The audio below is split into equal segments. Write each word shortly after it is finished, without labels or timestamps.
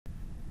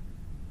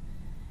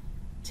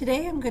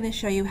Today I'm going to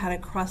show you how to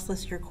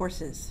cross-list your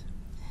courses.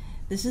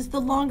 This is the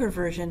longer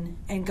version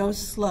and goes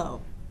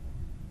slow.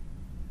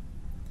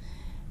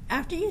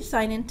 After you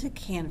sign into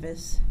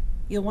Canvas,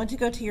 you'll want to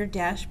go to your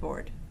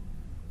dashboard.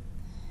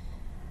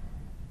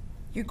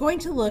 You're going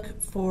to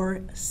look for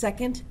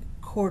second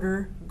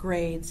quarter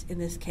grades in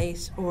this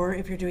case, or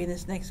if you're doing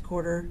this next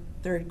quarter,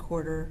 third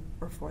quarter,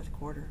 or fourth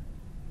quarter.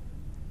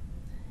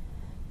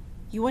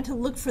 You want to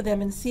look for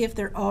them and see if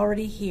they're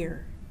already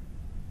here.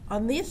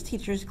 On this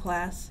teacher's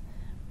class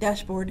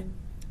dashboard,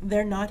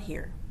 they're not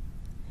here.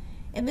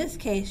 In this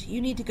case,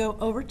 you need to go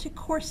over to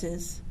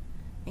Courses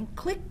and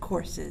click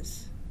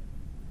Courses,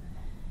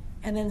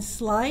 and then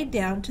slide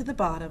down to the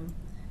bottom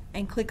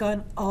and click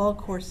on All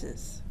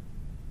Courses.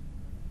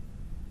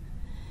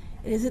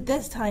 It is at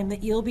this time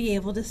that you'll be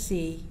able to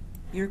see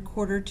your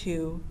quarter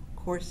 2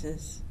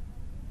 courses.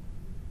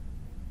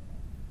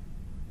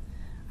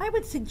 I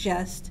would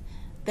suggest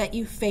that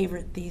you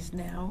favorite these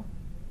now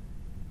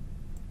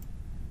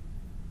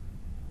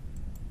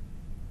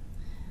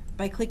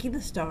by clicking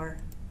the star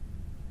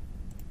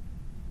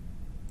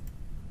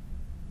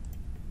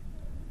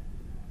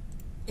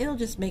it'll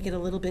just make it a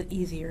little bit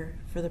easier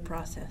for the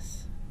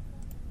process.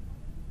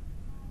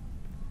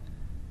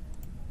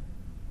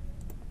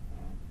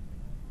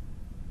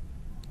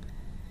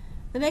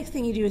 The next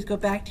thing you do is go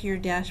back to your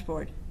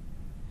dashboard.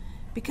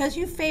 Because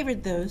you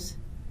favored those,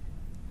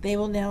 they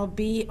will now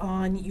be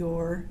on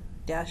your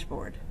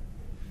dashboard.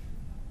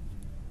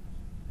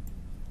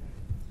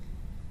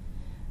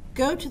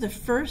 Go to the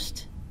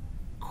first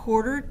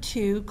quarter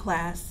 2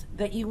 class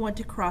that you want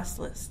to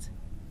cross-list.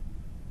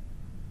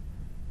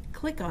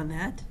 Click on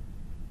that.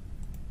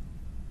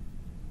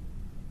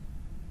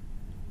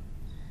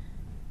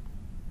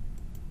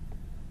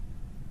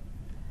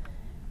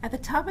 At the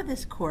top of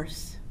this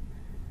course,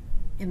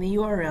 in the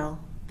URL,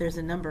 there's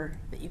a number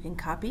that you can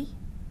copy.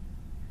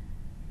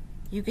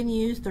 You can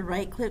use the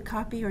right-click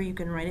copy or you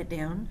can write it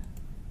down,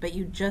 but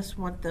you just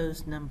want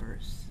those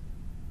numbers.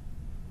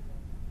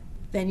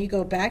 Then you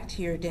go back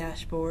to your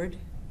dashboard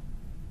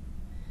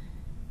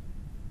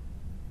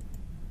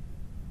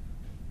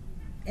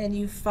and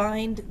you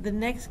find the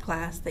next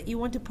class that you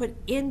want to put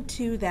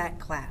into that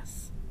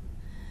class.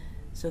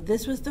 So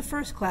this was the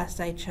first class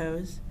I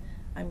chose.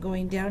 I'm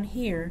going down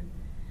here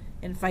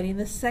and finding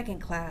the second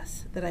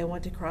class that I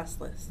want to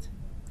cross-list.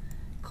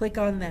 Click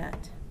on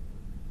that.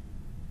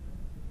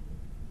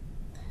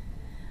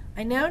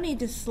 I now need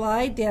to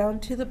slide down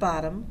to the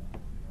bottom.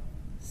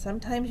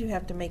 Sometimes you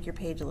have to make your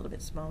page a little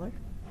bit smaller.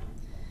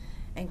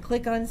 And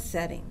click on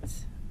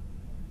Settings.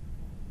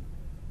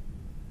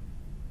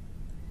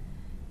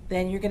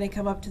 Then you're going to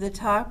come up to the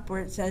top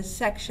where it says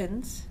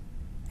Sections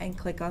and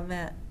click on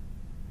that.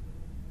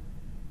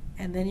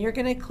 And then you're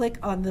going to click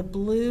on the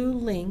blue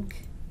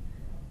link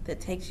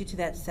that takes you to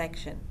that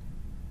section.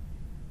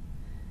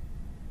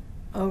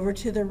 Over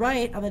to the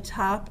right on the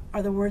top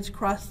are the words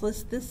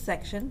cross-list this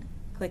section.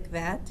 Click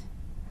that.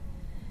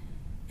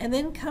 And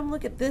then come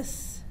look at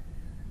this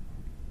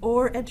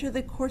or enter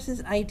the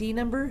course's ID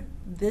number.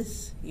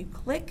 This you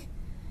click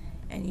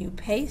and you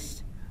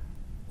paste,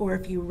 or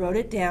if you wrote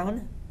it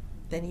down,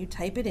 then you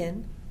type it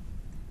in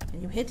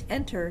and you hit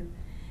enter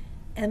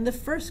and the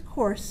first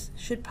course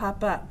should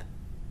pop up.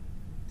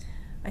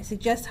 I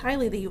suggest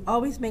highly that you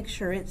always make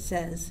sure it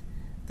says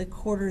the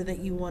quarter that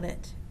you want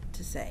it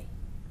to say.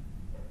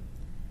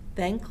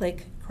 Then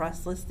click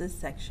cross-list this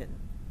section.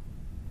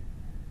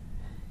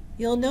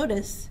 You'll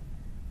notice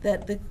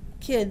that the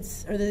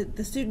kids or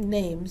the student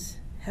names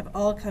have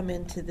all come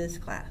into this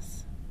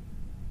class.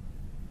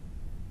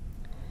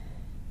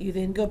 You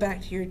then go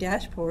back to your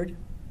dashboard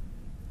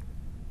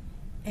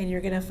and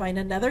you're going to find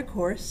another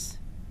course,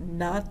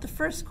 not the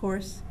first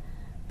course,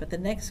 but the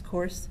next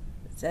course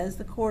that says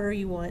the quarter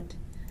you want.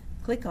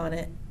 Click on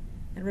it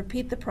and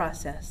repeat the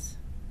process.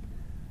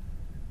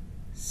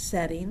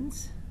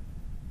 Settings,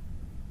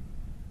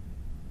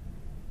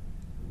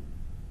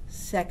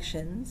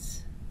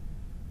 Sections,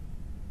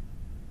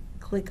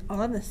 click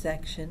on the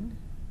section,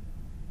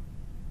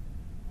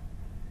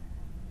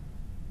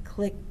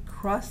 click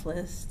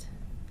cross-list,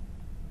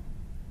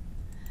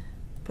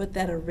 put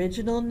that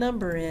original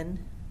number in,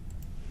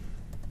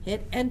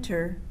 hit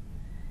enter,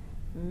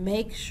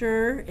 make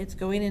sure it's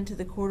going into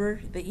the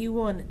quarter that you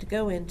want it to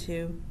go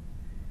into,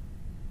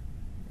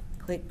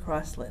 click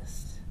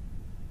cross-list.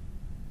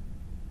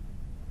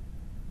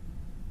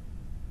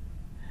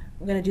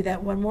 I'm going to do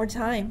that one more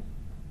time.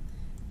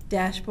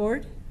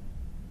 Dashboard,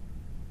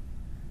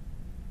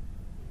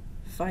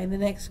 find the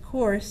next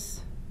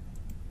course,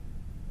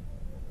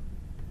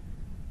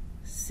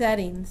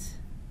 Settings,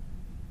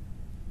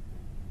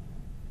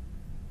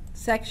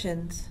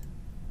 Sections,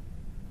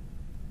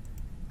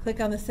 click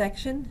on the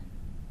section,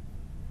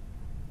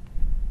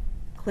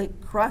 click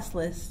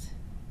cross-list,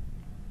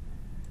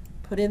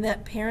 put in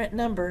that parent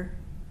number,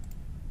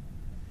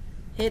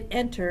 hit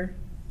enter,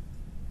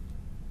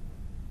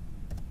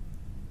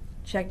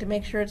 check to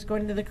make sure it's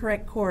going to the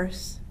correct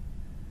course,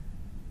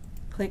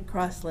 click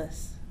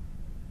cross-list.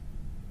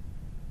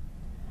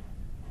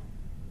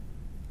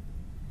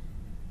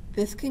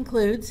 This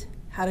concludes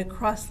how to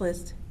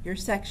cross-list your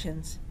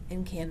sections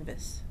in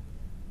Canvas.